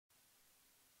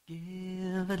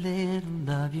Give a little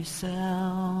of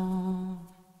yourself.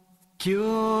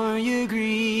 Cure your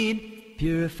greed,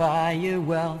 purify your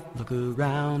wealth. Look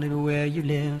around at where you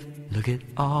live. Look at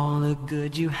all the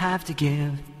good you have to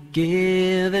give.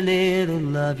 Give a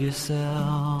little of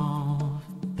yourself.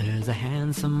 There's a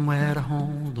hand somewhere to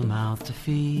hold, a mouth to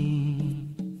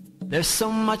feed. There's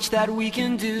so much that we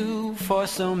can do for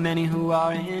so many who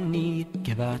are in need.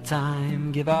 Give our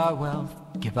time, give our wealth,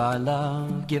 give our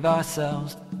love, give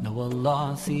ourselves. Know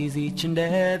Allah sees each and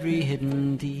every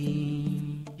hidden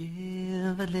deed.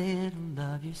 Give a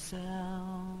little of yourself.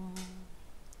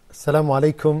 Assalamu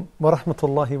alaikum wa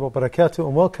rahmatullahi wa barakatuh,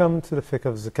 and welcome to the Fiqh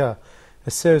of Zakah,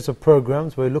 a series of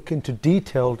programs where we look into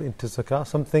detailed into Zakah,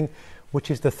 something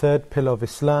which is the third pillar of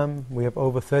Islam. We have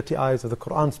over 30 ayahs of the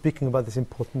Quran speaking about this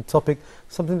important topic,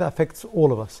 something that affects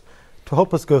all of us. To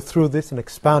help us go through this and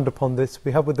expand upon this,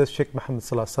 we have with us Sheikh Muhammad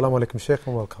Salah. Assalamu alaikum, Sheikh,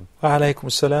 and welcome. Wa alaikum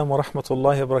assalam wa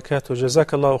rahmatullahi wa barakatuh.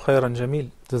 Jazakallahu khairan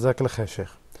jameel. Jazakallah khair, Sheikh.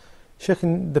 Sheikh,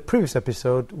 in the previous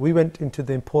episode, we went into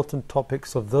the important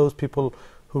topics of those people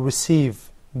who receive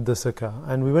the zakah.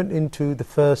 And we went into the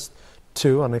first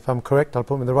two, and if I'm correct, I'll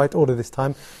put them in the right order this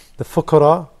time. The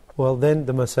fuqara, well then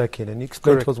the masakin. And you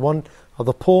explained it was one are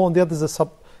the poor, and the other is a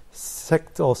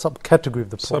sub-sect or subcategory of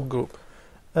the poor. Subgroup.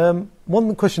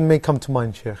 One question may come to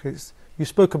mind, Sheikh, is you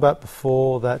spoke about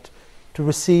before that to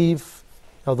receive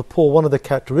the poor, one of the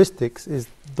characteristics is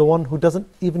the one who doesn't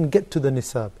even get to the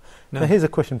nisab. No. Now here's a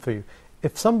question for you.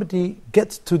 If somebody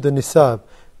gets to the nisab,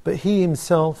 but he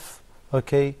himself,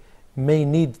 may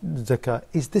need zakah,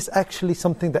 is this actually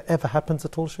something that ever happens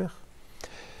at all, Sheikh?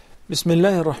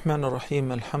 Bismillahir Rahmanir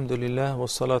Rahim. Alhamdulillah wa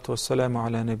salatu wa salamu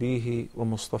ala nabihi wa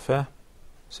Mustafa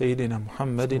Sayyidina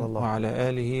Muhammadin wa ala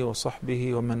alihi wa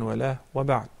sahbihi wa man walah wa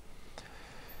ba'd.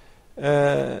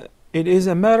 It is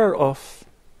a matter of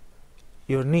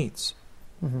your needs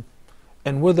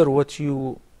and whether what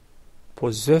you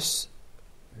possess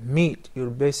meet your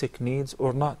basic needs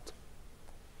or not.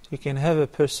 You can have a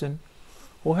person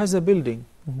who has a building.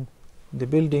 The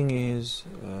building is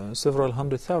several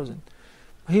 100,000.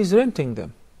 He's renting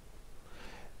them.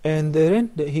 And the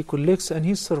rent that he collects, and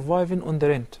he's surviving on the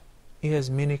rent. He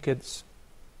has many kids,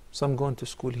 some going to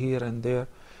school here and there.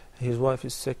 His wife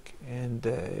is sick, and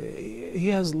he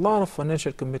has a lot of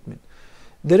financial commitment.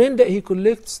 The rent that he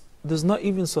collects does not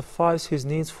even suffice his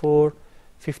needs for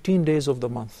 15 days of the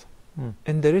month.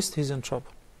 And the rest he's in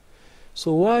trouble.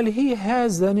 So while he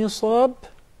has the nisab,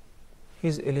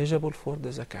 he's eligible for the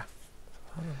zakah.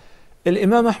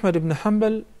 Imam Ahmad ibn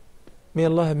Hanbal, may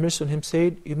Allah have mercy on him,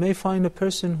 said, you may find a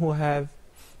person who have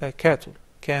cattle,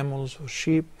 camels or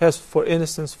sheep, has for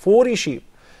instance 40 sheep,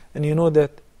 and you know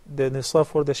that the nisab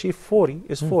for the sheep 40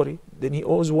 is 40, then he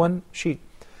owes one sheep.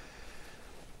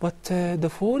 But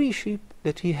the 40 sheep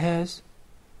that he has,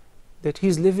 that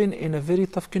he's living in a very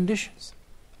tough conditions,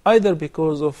 either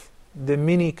because of the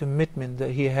many commitment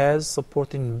that he has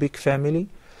supporting big family,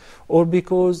 or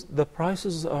because the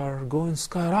prices are going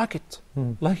skyrocket,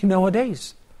 like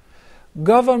nowadays.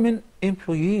 Government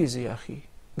employees,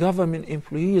 government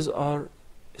employees are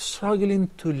struggling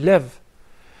to live.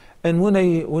 And when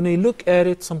I look at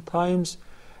it, sometimes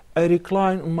I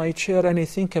recline on my chair and I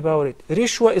think about it.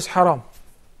 Rishwa is haram.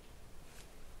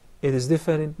 It is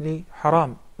definitely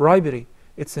haram. Bribery,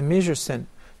 it's a major sin.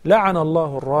 لعن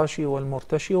الله الراشي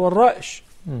والمرتشي والرائش.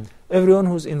 Everyone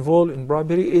who's involved in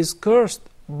bribery is cursed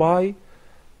by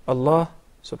Allah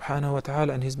subhanahu wa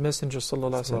ta'ala and His Messenger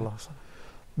sallallahu alaihi wasallam.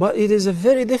 But it is a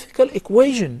very difficult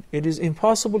equation. It is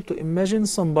impossible to imagine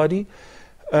somebody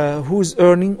who's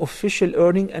earning, official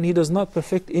earning, and he does not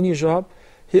perfect any job.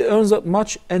 He earns that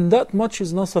much, and that much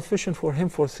is not sufficient for him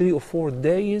for 3 or 4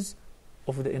 days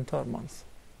of the entire month.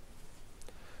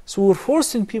 So we're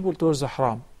forcing people towards the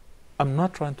haram. I'm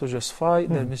not trying to justify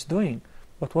their misdoing,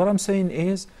 but what I'm saying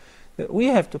is that we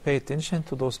have to pay attention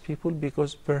to those people,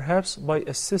 because perhaps by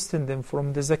assisting them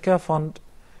from the zakah fund,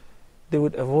 they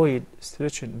would avoid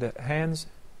stretching their hands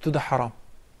to the haram.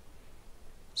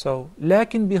 So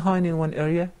lacking behind in one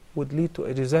area would lead to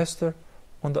a disaster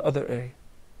on the other area,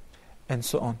 and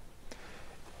so on.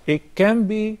 It can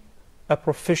be a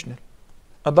professional,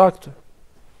 a doctor,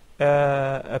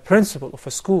 a principal of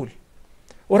a school,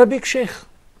 or a big sheikh,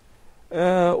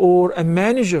 or a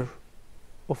manager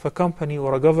of a company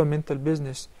or a governmental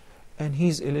business, and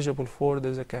he's eligible for the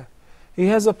zakah. He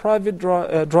has a private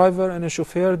driver and a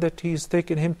chauffeur that he's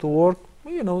taking him to work.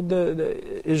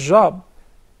 His job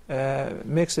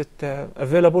makes it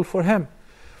available for him.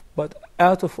 But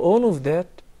out of all of that,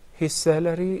 his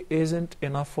salary isn't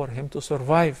enough for him to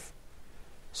survive.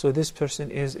 So this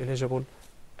person is eligible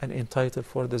and entitled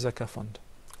for the zakah fund.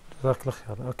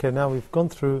 Okay, now we've gone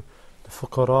through the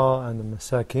fuqara and the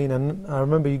masakin, and I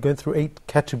remember you going through 8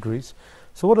 categories.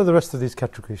 So what are the rest of these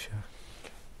categories, Shaykh?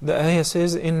 The ayah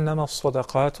says, إِنَّمَا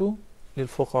الصَّدَقَاتُ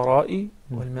لِلْفُقَرَاءِ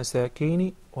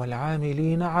وَالْمَسَاكِينِ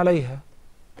وَالْعَامِلِينَ عَلَيْهَا.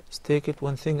 Let's take it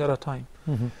one thing at a time.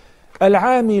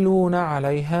 الْعَامِلُونَ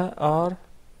عَلَيْهَا are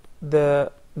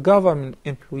the government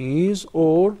employees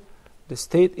or the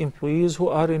state employees who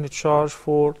are in charge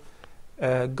for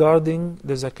guarding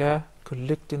the zakah,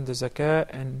 collecting the zakah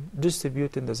and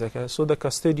distributing the zakah. So the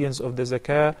custodians of the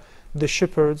zakah, the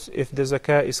shepherds if the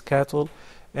zakah is cattle,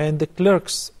 and the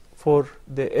clerks for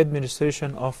the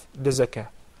administration of the zakah.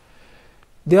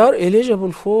 They are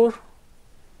eligible for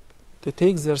to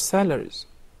take their salaries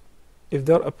if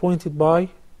they are appointed by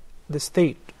the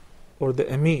state or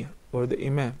the emir or the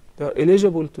imam. They are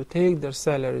eligible to take their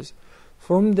salaries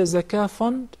from the zakah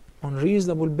fund on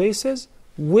reasonable basis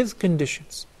with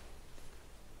conditions.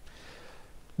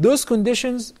 Those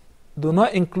conditions do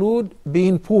not include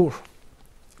being poor.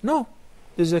 No,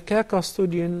 the zakah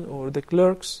custodian or the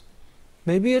clerks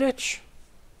may be rich,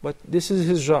 but this is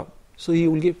his job, so he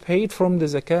will get paid from the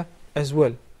zakah as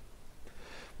well.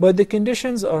 But the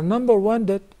conditions are, number one,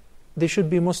 that they should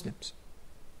be Muslims,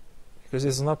 because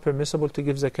it's not permissible to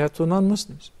give zakah to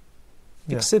non-Muslims,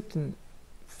 except in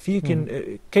few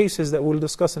cases that we'll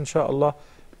discuss inshallah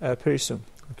pretty soon.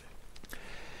 Okay.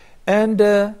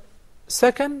 And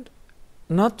second,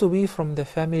 not to be from the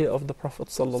family of the Prophet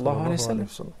sallallahu alaihi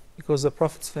wasallam, because the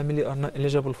Prophet's family are not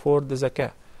eligible for the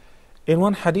zakah. In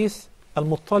one hadith,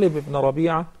 Al-Muttalib ibn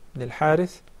Rabi'ah ibn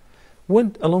al-Harith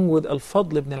went along with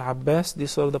Al-Fadl ibn al-Abbas.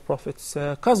 These are the Prophet's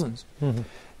cousins.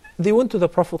 They went to the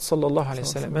Prophet sallallahu alaihi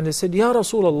wasallam and they said, Ya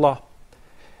Rasulullah,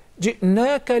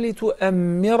 جئناك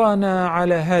لتؤمرنا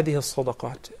على هذه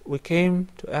الصدقات. We came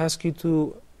to ask you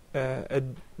to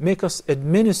make us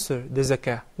administer the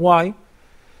zakah. Why?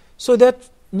 So that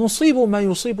نصيب ما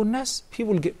يصيب الناس,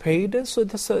 people get paid, and so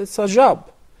it's a job.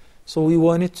 So we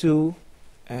wanted to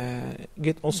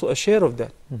get also a share of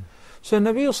that. So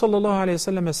Nabi sallallahu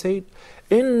alayhi wa sallam said,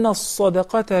 إن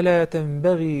الصدقة لا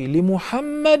تنبغي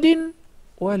لمحمد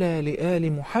ولا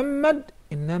لآل محمد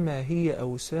إنما هي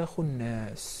أوساخ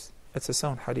الناس. That's a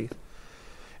sound hadith.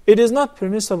 It is not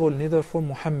permissible neither for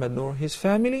Muhammad nor his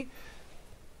family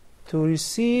to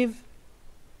receive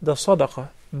the sadaqah,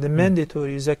 the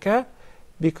mandatory zakah,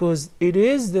 because it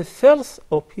is the filth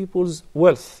of people's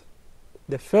wealth,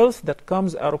 the filth that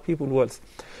comes out of people's wealth.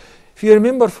 If you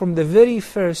remember from the very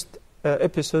first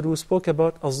episode, we spoke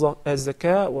about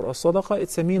az-zakah or as-sadaqah.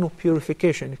 It's a mean of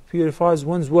purification. It purifies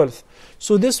one's wealth.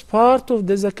 So this part of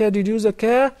the zakah, reduce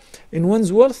zakah in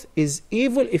one's wealth, is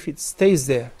evil if it stays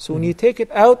there. So when you take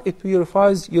it out, it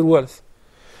purifies your wealth.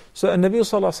 So Nabi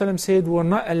sallallahu alaihi wasallam said, we're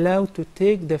not allowed to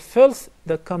take the filth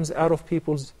that comes out of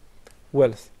people's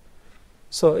wealth.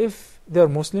 So if they're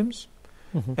Muslims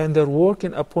and they're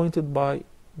working appointed by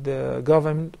the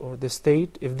government or the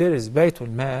state, if there is Baytul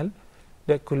Mal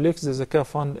that collects the zakah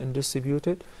fund and distributes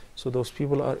it, so those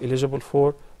people are eligible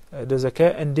for the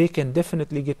zakah, and they can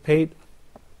definitely get paid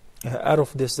out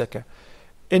of this zakah.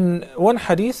 In one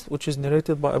hadith, which is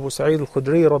narrated by Abu Sa'id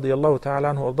al-Khudri radiyallahu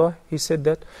ta'ala anhu ardah, he said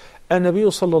that النبي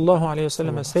صلى الله عليه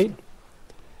وسلم said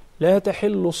لا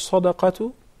تحل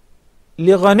الصدقة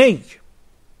لغني.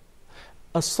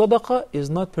 A sadaqah is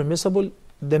not permissible,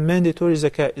 the mandatory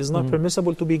zakah is not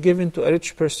permissible to be given to a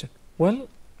rich person. Well,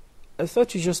 I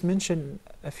thought you just mentioned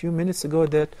a few minutes ago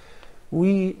that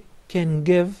we can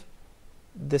give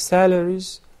the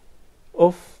salaries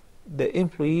of the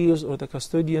employees or the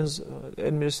custodians, the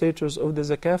administrators of the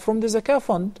zakah from the zakah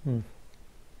fund,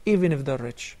 even if they're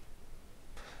rich.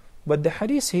 But the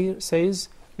hadith here says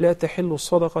لا تحل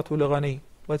الصدقة لغني,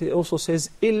 but it also says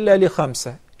إلا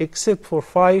لخمسة, except for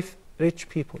 5 rich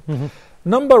people.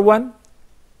 Number 1,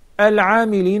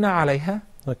 العاملين عليها,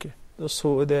 okay,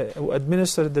 so who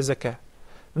administer the zakah.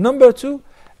 Number 2,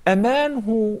 a man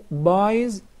who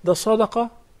buys the sadaqah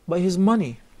by his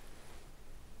money.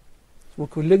 We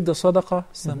collect the sadaqah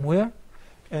somewhere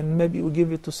and maybe we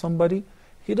give it to somebody.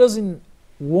 He doesn't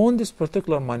want this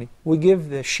particular money. We give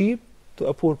the sheep to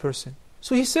a poor person,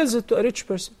 so he sells it to a rich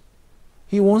person.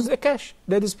 He wants the cash.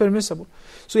 That is permissible.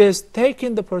 So he has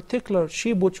taken the particular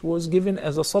sheep which was given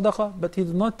as a sadaqah, but he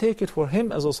did not take it for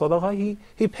him as a sadaqah.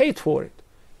 He paid for it.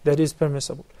 That is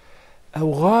permissible.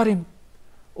 أو غارم,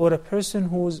 or a person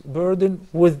who is burdened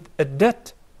with a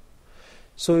debt.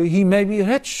 So he may be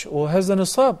rich or has an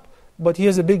nisab, but he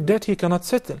has a big debt he cannot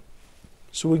settle.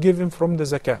 So we give him from the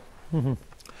zakah.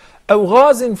 أو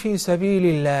غاز في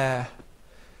سبيل الله.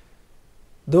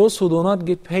 Those who do not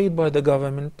get paid by the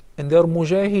government and they are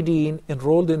mujahideen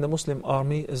enrolled in the Muslim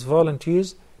army as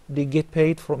volunteers, they get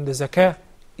paid from the zakah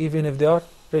even if they are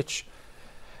rich.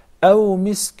 أو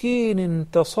مسكين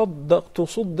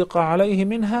تصدق عليه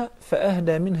منها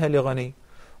فأهدى منها لغني.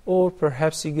 Or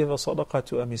perhaps you give a sadaqah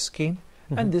to a miskin,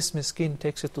 and this miskin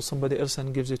takes it to somebody else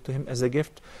and gives it to him as a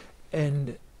gift,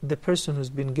 and the person who's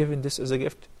been given this as a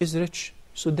gift is rich,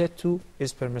 so that too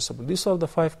is permissible. These are the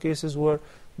 5 cases where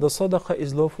the sadaqah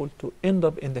is lawful to end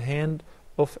up in the hand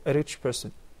of a rich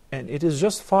person. And it is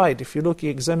justified. If you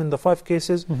examine the 5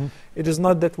 cases, it is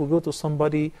not that we go to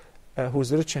somebody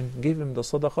who's rich and give him the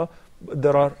sadaqah.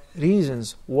 There are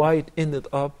reasons why it ended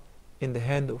up in the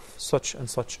hand of such and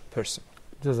such person.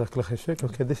 Jazakallah khair, Shaykh.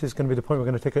 Okay, this is going to be the point. We're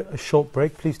going to take a short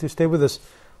break. Please do stay with us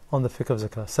on the Fiqh of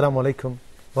Zakah. Assalamu alaikum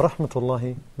wa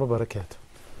rahmatullahi wa barakatuh.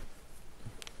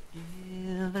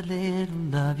 Give a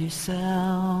little of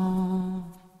yourself.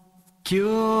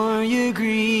 Cure your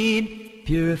greed.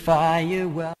 Purify your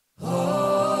wealth.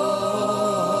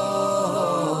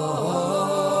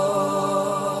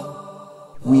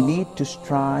 We need to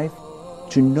strive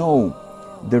to know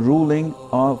the ruling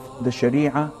of the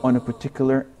Sharia on a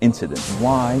particular incident.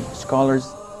 Why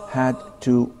scholars had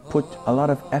to put a lot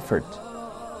of effort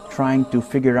trying to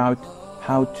figure out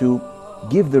how to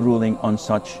give the ruling on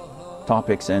such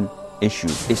topics and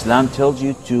issues. Islam tells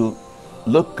you to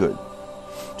look good,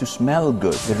 to smell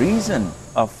good. The reason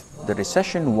of the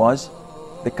recession was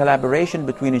the collaboration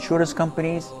between insurance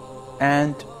companies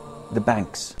and the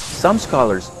banks. Some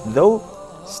scholars, though,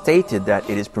 stated that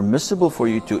it is permissible for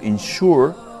you to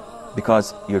insure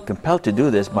because you're compelled to do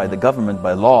this by the government,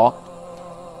 by law,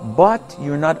 but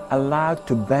you're not allowed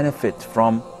to benefit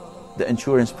from the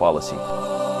insurance policy.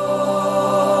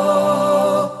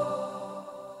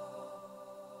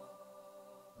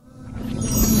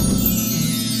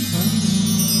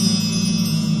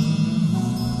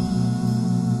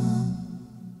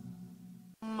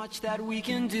 That we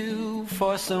can do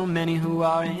for so many who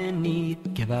are in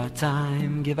need. Give our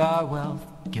time, give our wealth,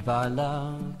 give our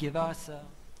love, give ourselves.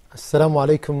 Assalamu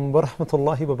alaikum wa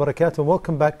rahmatullahi wa barakatuh.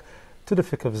 Welcome back to the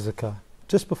Fiqh of Zakah.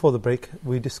 Just before the break,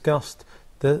 we discussed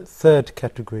the 3rd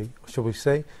category, shall we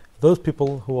say, those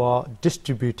people who are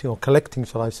distributing or collecting,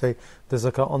 shall I say, the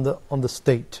zakah on the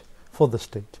state, for the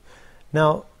state.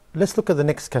 Now, let's look at the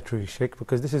next category, Sheikh,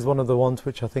 because this is one of the ones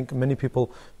which I think many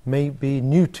people may be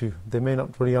new to. They may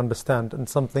not really understand, and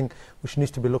something which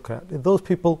needs to be looked at. Those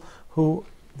people who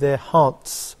their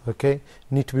hearts,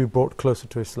 need to be brought closer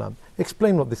to Islam.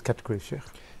 Explain what this category is, Sheikh.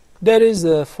 There is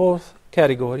a 4th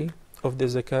category of the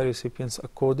zakah recipients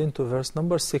according to verse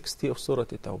number 60 of Surah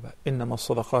At-Tawbah. إنما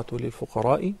الصدقات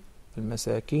للفقراء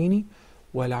المساكين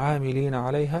والعاملين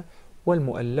عليها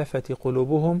والمؤلفة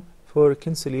قلوبهم, for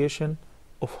reconciliation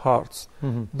of hearts.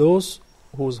 Those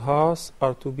whose hearts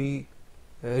are to be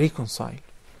reconciled.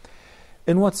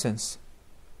 In what sense?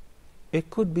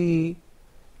 It could be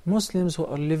Muslims who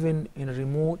are living in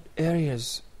remote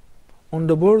areas on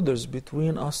the borders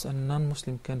between us and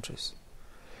non-Muslim countries,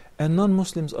 and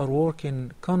non-Muslims are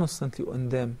working constantly on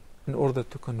them in order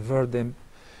to convert them,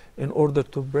 in order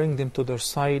to bring them to their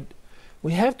side.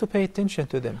 We have to pay attention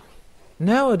to them.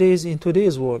 Nowadays, in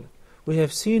today's world, we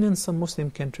have seen in some Muslim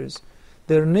countries,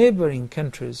 their neighboring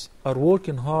countries are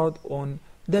working hard on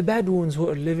the Bedouins who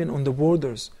are living on the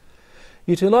borders,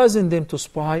 utilizing them to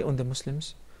spy on the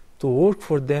Muslims, to work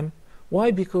for them.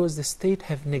 Why? Because the state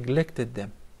have neglected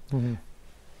them.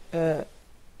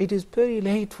 It is very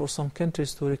late for some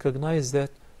countries to recognize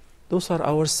that those are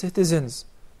our citizens,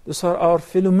 those are our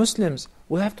fellow Muslims.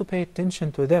 We have to pay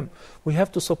attention to them. We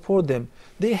have to support them.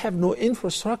 They have no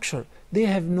infrastructure. They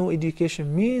have no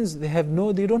education means. They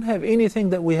don't have anything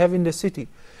that we have in the city.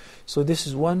 So this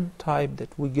is one type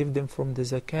that we give them from the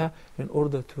zakah in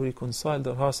order to reconcile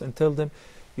their hearts and tell them,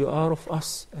 you are of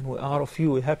us and we are of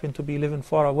you. We happen to be living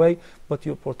far away, but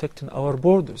you're protecting our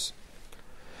borders.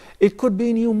 It could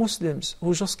be new Muslims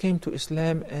who just came to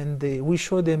Islam, and we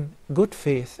show them good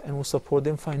faith and we support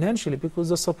them financially, because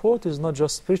the support is not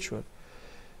just spiritual.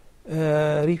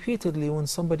 Repeatedly, when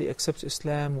somebody accepts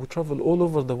Islam, we travel all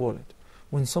over the world.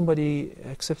 When somebody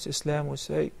accepts Islam, we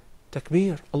say,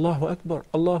 Takbir, Allahu Akbar,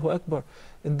 Allahu Akbar.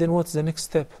 And then what's the next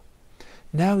step?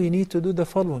 Now you need to do the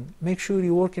following. Make sure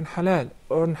you work in halal,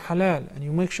 earn halal, and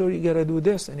you make sure you gotta do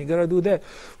this and you gotta do that.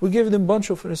 We give them a bunch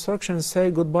of instructions,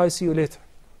 say goodbye, see you later.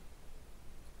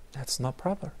 That's not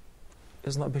proper.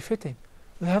 It's not befitting.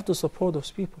 We have to support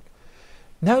those people.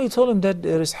 Now you tell them that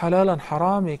there is halal and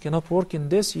haram, you cannot work in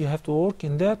this, you have to work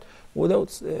in that, without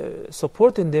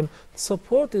supporting them.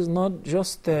 Support is not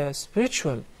just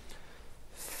spiritual.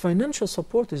 Financial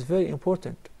support is very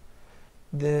important.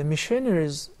 The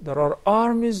missionaries, there are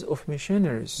armies of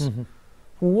missionaries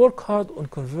who work hard on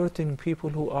converting people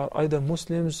who are either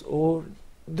Muslims or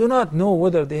do not know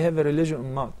whether they have a religion or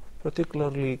not.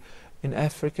 particularly in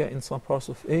Africa, in some parts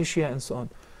of Asia, and so on.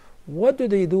 What do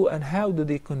they do and how do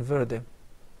they convert them?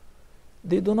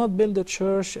 They do not build a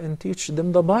church and teach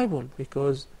them the Bible,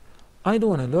 because I don't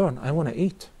want to learn, I want to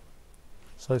eat.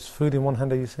 So it's food in one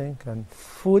hand, are you saying? And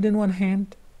food in one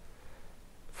hand,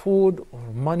 food or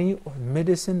money or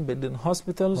medicine, building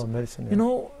hospitals, medicine, you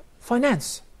know,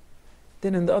 finance.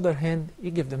 Then in the other hand, you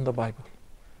give them the Bible.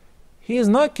 He is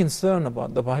not concerned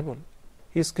about the Bible.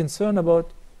 He is concerned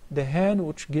about the hand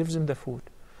which gives him the food.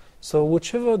 So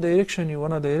whichever direction you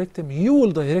want to direct him, you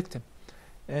will direct him.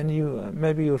 And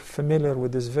maybe you're familiar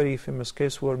with this very famous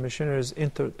case where missionaries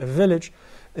entered a village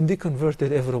and they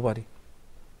converted everybody.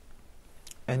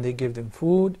 And they gave them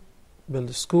food,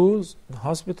 built schools,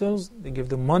 hospitals, they gave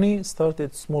them money,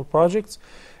 started small projects.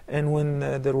 And when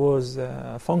there was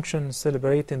a function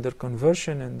celebrating their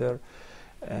conversion and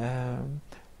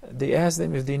they asked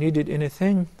them if they needed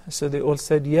anything. So they all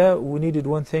said, yeah, we needed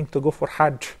one thing, to go for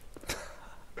Hajj.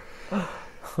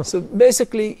 So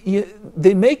basically,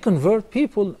 they may convert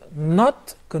people,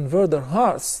 not convert their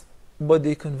hearts, but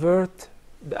they convert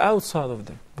the outside of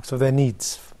them. So their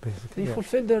needs, basically. They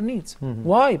fulfill their needs.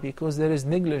 Why? Because there is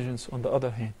negligence on the other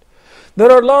hand. There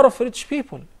are a lot of rich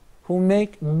people who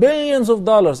make billions of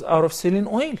dollars out of selling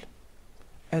oil.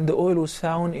 And the oil was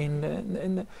found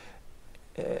in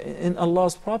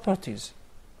Allah's properties.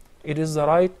 It is the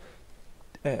right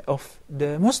of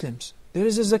the Muslims. There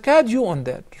is a zakat due on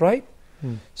that, right?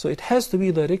 So it has to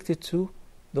be directed to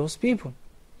those people.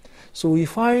 So we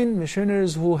find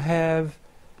missionaries who have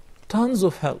tons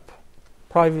of help,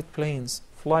 private planes,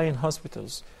 flying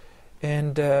hospitals,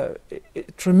 and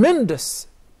tremendous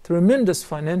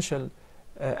financial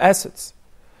assets.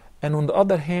 And on the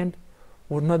other hand,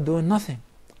 we're not doing nothing.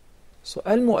 So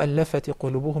al-mu'allafati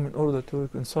qulubuhum, in order to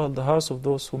reconcile the hearts of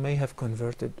those who may have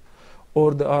converted,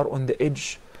 or they are on the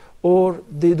edge, or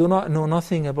they do not know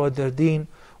nothing about their deen,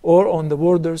 or on the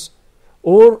borders,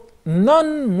 or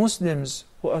non-Muslims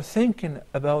who are thinking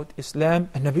about Islam.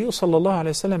 And Nabi sallallahu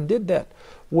alayhi wa sallam did that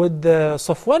with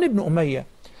Safwan ibn Umayyah.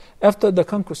 After the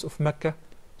conquest of Mecca,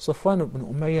 Safwan ibn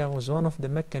Umayyah was one of the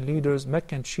Meccan leaders,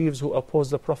 Meccan chiefs who opposed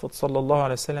the Prophet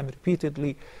sallallahu alayhi wa sallam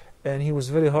repeatedly, and he was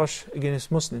very harsh against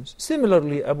Muslims.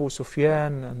 Similarly, Abu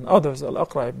Sufyan and others,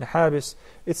 Al-Aqra ibn Habis,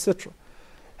 etc.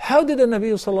 How did the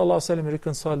Nabi sallallahu alayhi wa sallam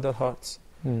reconcile their hearts?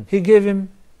 He gave him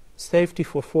safety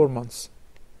for 4 months,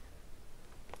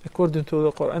 according to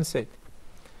the Quran said.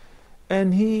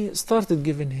 And he started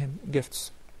giving him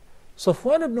gifts.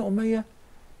 Safwan ibn Umayyah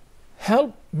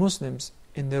helped Muslims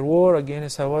in their war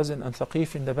against Hawazin and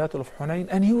Thaqif in the Battle of Hunayn,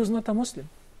 and he was not a Muslim.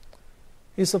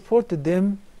 He supported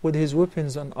them with his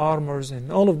weapons and armors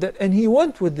and all of that, and he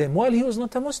went with them while he was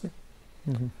not a Muslim.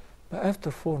 But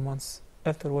after 4 months,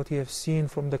 after what he has seen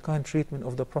from the kind treatment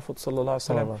of the Prophet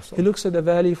ﷺ, he looks at a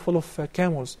valley full of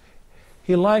camels.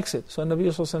 He likes it. So Nabi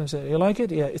ﷺ said, you like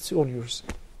it? Yeah, it's all yours.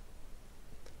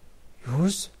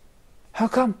 Yours? How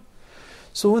come?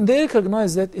 So when they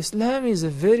recognize that Islam is a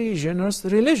very generous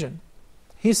religion,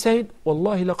 he said,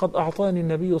 وَاللَّهِ لَقَدْ أَعْطَانِي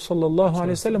النَّبِيُّ صَلَّى اللَّهُ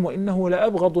عَلَيْهِ وسلم وَإِنَّهُ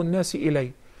لَأَبْغَضُ النَّاسِ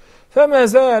إِلَيْهِ فَمَا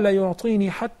زَالَ يُعْطِينِي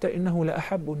حَتَّى إِنَّهُ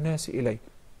لَأَحَبُّ النَّاسِ إِلَيْ.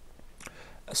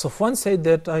 Safwan said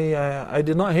that I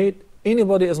did not hate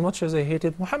anybody as much as I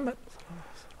hated Muhammad.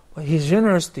 His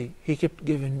generosity, he kept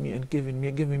giving me and giving me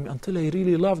and giving me until I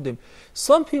really loved him.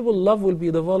 Some people, love will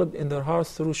be developed in their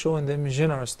hearts through showing them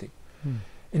generosity.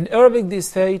 In Arabic they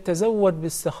say تزود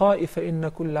بالسخاء فإن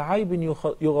كل عيب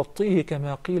يغطيه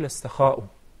كما قيل السخاء.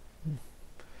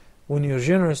 When you're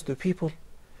generous to people,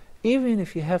 even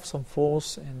if you have some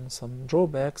faults and some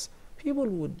drawbacks, people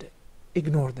would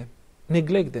ignore them,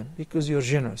 neglect them, because you're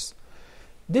generous.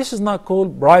 This is not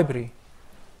called bribery.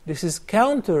 This is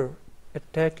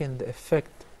counter-attacking the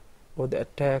effect or the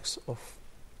attacks of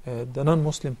the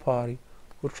non-Muslim party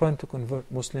who are trying to convert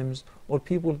Muslims or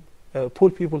people, pull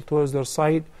people towards their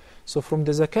side. So from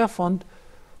the Zakah fund,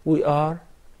 we are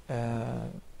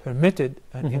permitted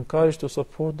and encouraged to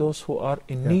support those who are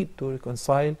in need to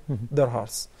reconcile their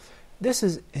hearts. This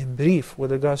is in brief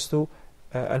with regards to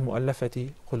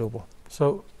al-mu'allafati qulubuhum.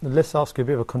 So let's ask you a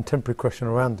bit of a contemporary question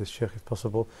around this, Sheikh, if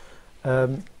possible.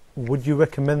 Would you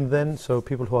recommend then, so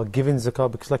people who are giving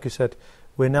zakah, because like you said,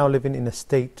 we're now living in a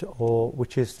state, or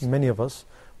which is many of us,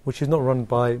 which is not run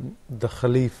by the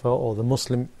Khalifa or the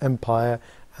Muslim empire,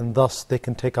 and thus they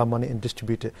can take our money and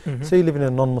distribute it. Say you live in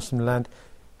a non-Muslim land,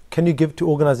 can you give to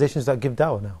organizations that give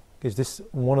da'wah now? Is this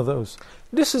one of those?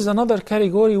 This is another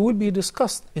category will be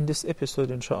discussed in this episode,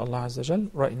 inshaAllah Azza Jal,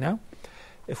 right now,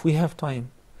 if we have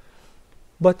time.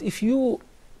 But if you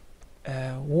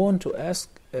want to ask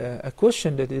a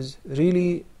question that is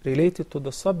really related to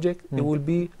the subject, it will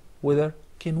be whether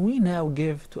can we now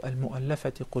give to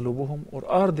al-mu'allafati qulubuhum, or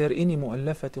are there any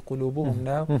mu'allafati qulubuhum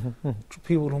now, to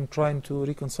people who are trying to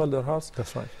reconcile their hearts?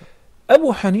 That's right.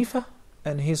 Abu Hanifa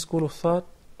and his school of thought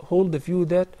hold the view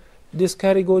that this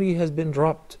category has been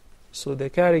dropped. So the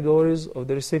categories of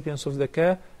the recipients of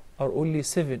zakah are only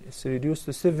 7. It's reduced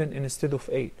to 7 instead of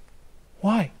 8.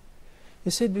 Why?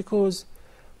 He said because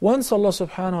once Allah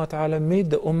subhanahu wa ta'ala made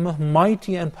the ummah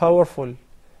mighty and powerful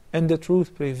and the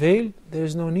truth prevailed, there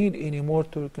is no need anymore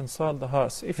to reconcile the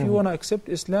hearts. If you want to accept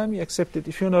Islam, you accept it.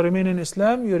 If you want to remain in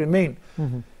Islam, you remain.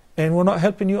 And we're not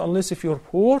helping you unless if you're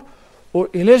poor or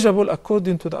eligible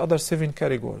according to the other 7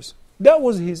 categories. That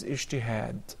was his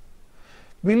ijtihad.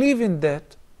 Believing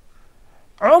that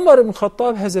Umar ibn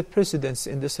Khattab has a precedence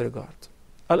in this regard.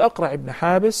 Al-Aqra' ibn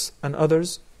Habis and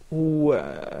others, who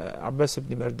Abbas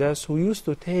ibn Mardas, who used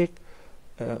to take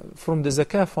from the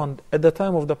zakah fund at the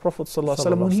time of the Prophet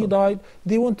ﷺ. When he died,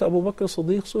 they went to Abu Bakr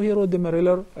Siddiq, so he wrote them a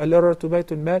letter to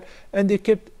Bayt al-Mal, and they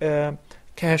kept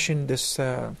cashing this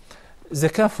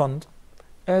zakah fund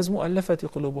as mu'allafati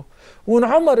qulubuh. When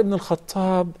Umar ibn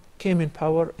al-Khattab came in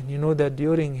power, and you know that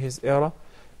during his era,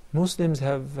 Muslims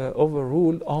have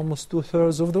overruled almost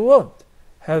 2/3 of the world,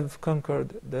 have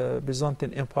conquered the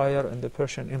Byzantine Empire and the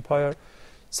Persian Empire.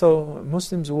 So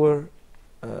Muslims were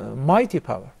mighty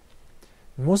power.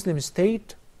 Muslim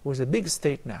state was a big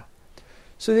state now.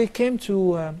 So they came to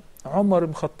Umar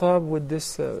ibn Khattab with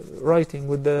this writing,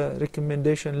 with the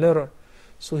recommendation letter.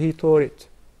 So he tore it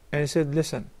and he said,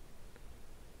 listen,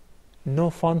 no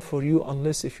fund for you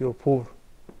unless if you're poor.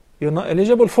 You're not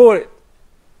eligible for it.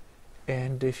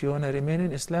 And if you want to remain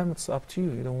in Islam, it's up to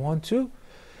you. You don't want to.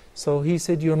 So he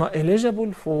said, you're not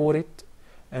eligible for it.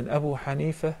 And Abu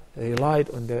Hanifa relied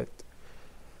on that.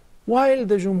 While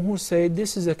the Jumhur said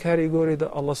this is a category that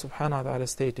Allah subhanahu wa ta'ala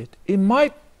stated, it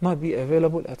might not be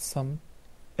available at some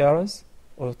eras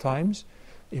or times.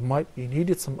 It might be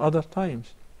needed some other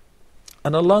times.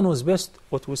 And Allah knows best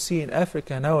what we see in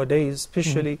Africa nowadays,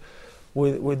 especially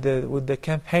with the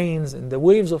campaigns and the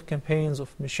waves of campaigns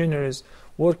of missionaries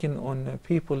working on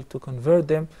people to convert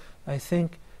them. I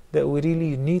think that we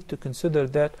really need to consider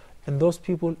that, and those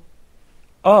people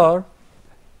are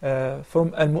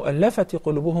from al-mu'allafati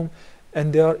qulubuhum,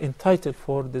 and they are entitled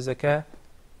for the zakah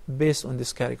based on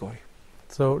this category.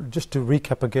 So just to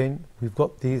recap again, we've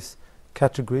got these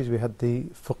categories. We had the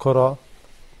fuqara,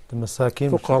 the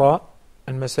masakin. Fuqara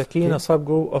and masakin, a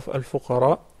subgroup of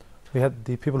al-fuqara. We had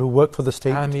the people who work for the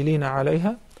state. عاملين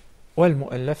عليها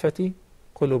والمؤلفة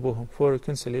قلوبهم, for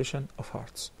reconciliation of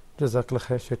hearts. Jazakallah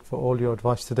khair, Sheikh, for all your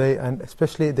advice today, and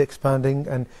especially the expanding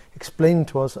and explaining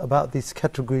to us about these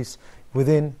categories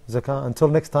within zakah. Until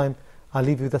next time, I'll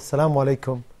leave you with Assalamu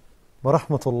alaikum wa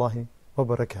rahmatullahi wa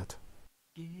barakatuh.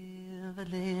 Give a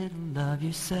little of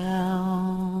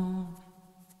yourself,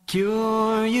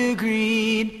 cure your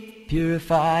greed,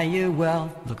 purify your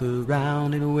wealth. Look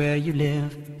around at where you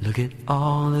live, look at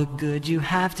all the good you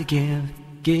have to give.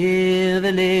 Give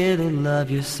a little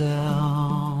of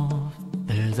yourself.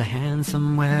 There's a hand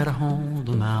somewhere to hold,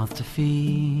 a mouth to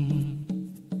feed.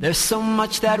 There's so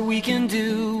much that we can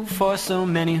do for so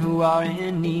many who are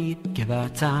in need. Give our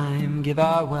time, give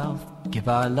our wealth, give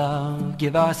our love,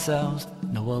 give ourselves.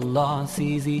 Know Allah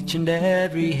sees each and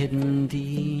every hidden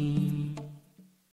deed.